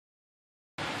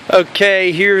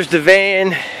Okay, here's the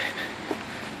van.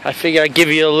 I figured I'd give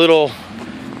you a little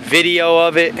video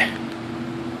of it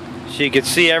so you can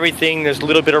see everything. There's a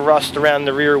little bit of rust around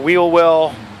the rear wheel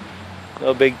well.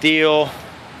 No big deal.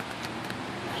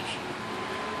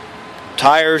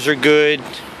 Tires are good.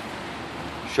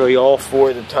 Show you all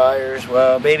four of the tires.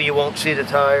 Well, maybe you won't see the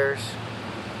tires.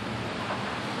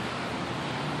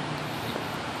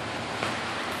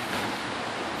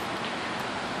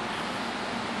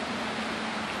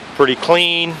 Pretty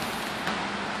clean.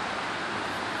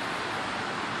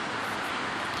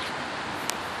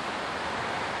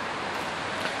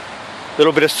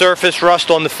 Little bit of surface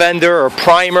rust on the fender or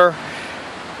primer.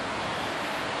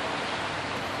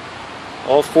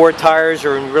 All four tires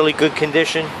are in really good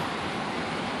condition.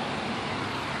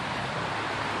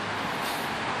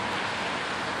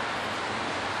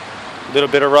 Little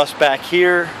bit of rust back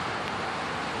here.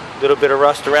 Little bit of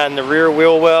rust around the rear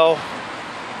wheel well.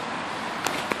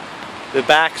 The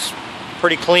back's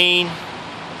pretty clean.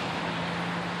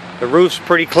 The roof's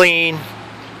pretty clean.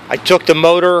 I took the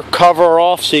motor cover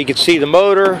off so you can see the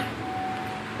motor.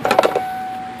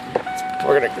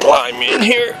 We're gonna climb in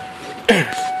here.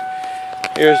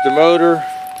 Here's the motor.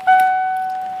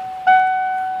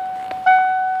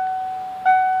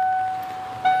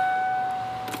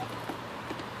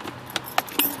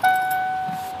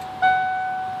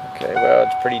 Okay, well,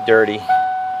 it's pretty dirty.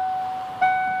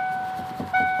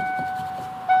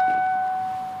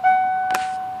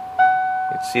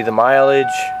 You can see the mileage.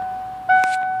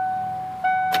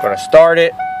 I'm gonna start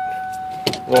it.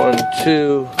 1,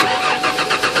 2.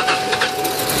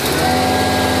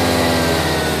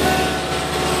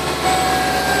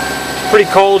 Pretty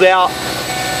cold out.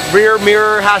 Rear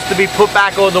mirror has to be put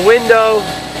back on the window.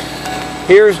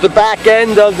 Here's the back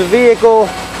end of the vehicle.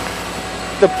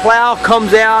 The plow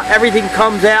comes out, everything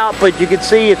comes out, but you can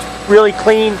see it's really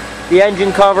clean. The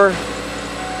engine cover,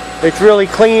 it's really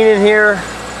clean in here.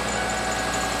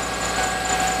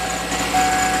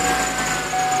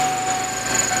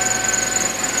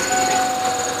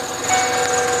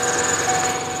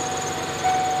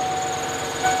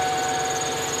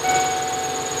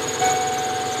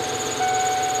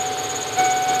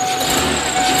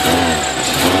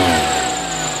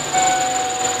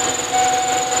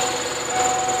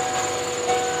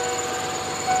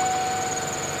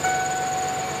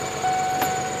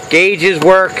 Gauges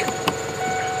work.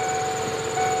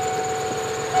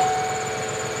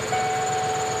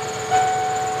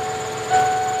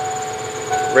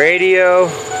 Radio.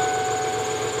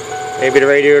 Maybe the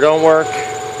radio don't work.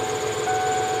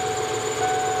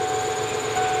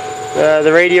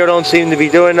 The radio don't seem to be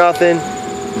doing nothing.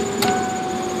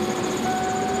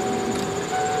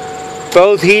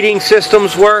 Both heating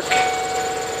systems work.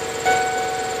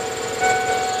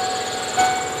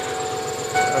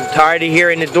 Tired of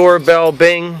hearing the doorbell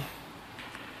bing.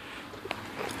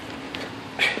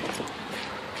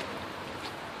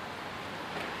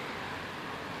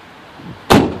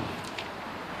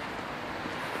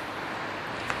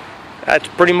 That's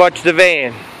pretty much the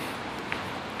van.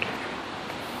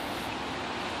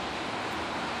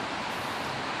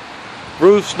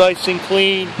 Roof's nice and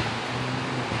clean.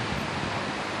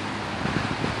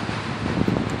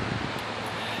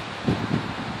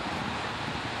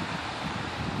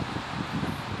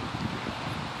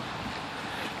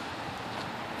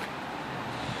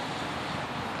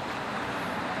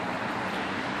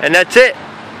 And that's it.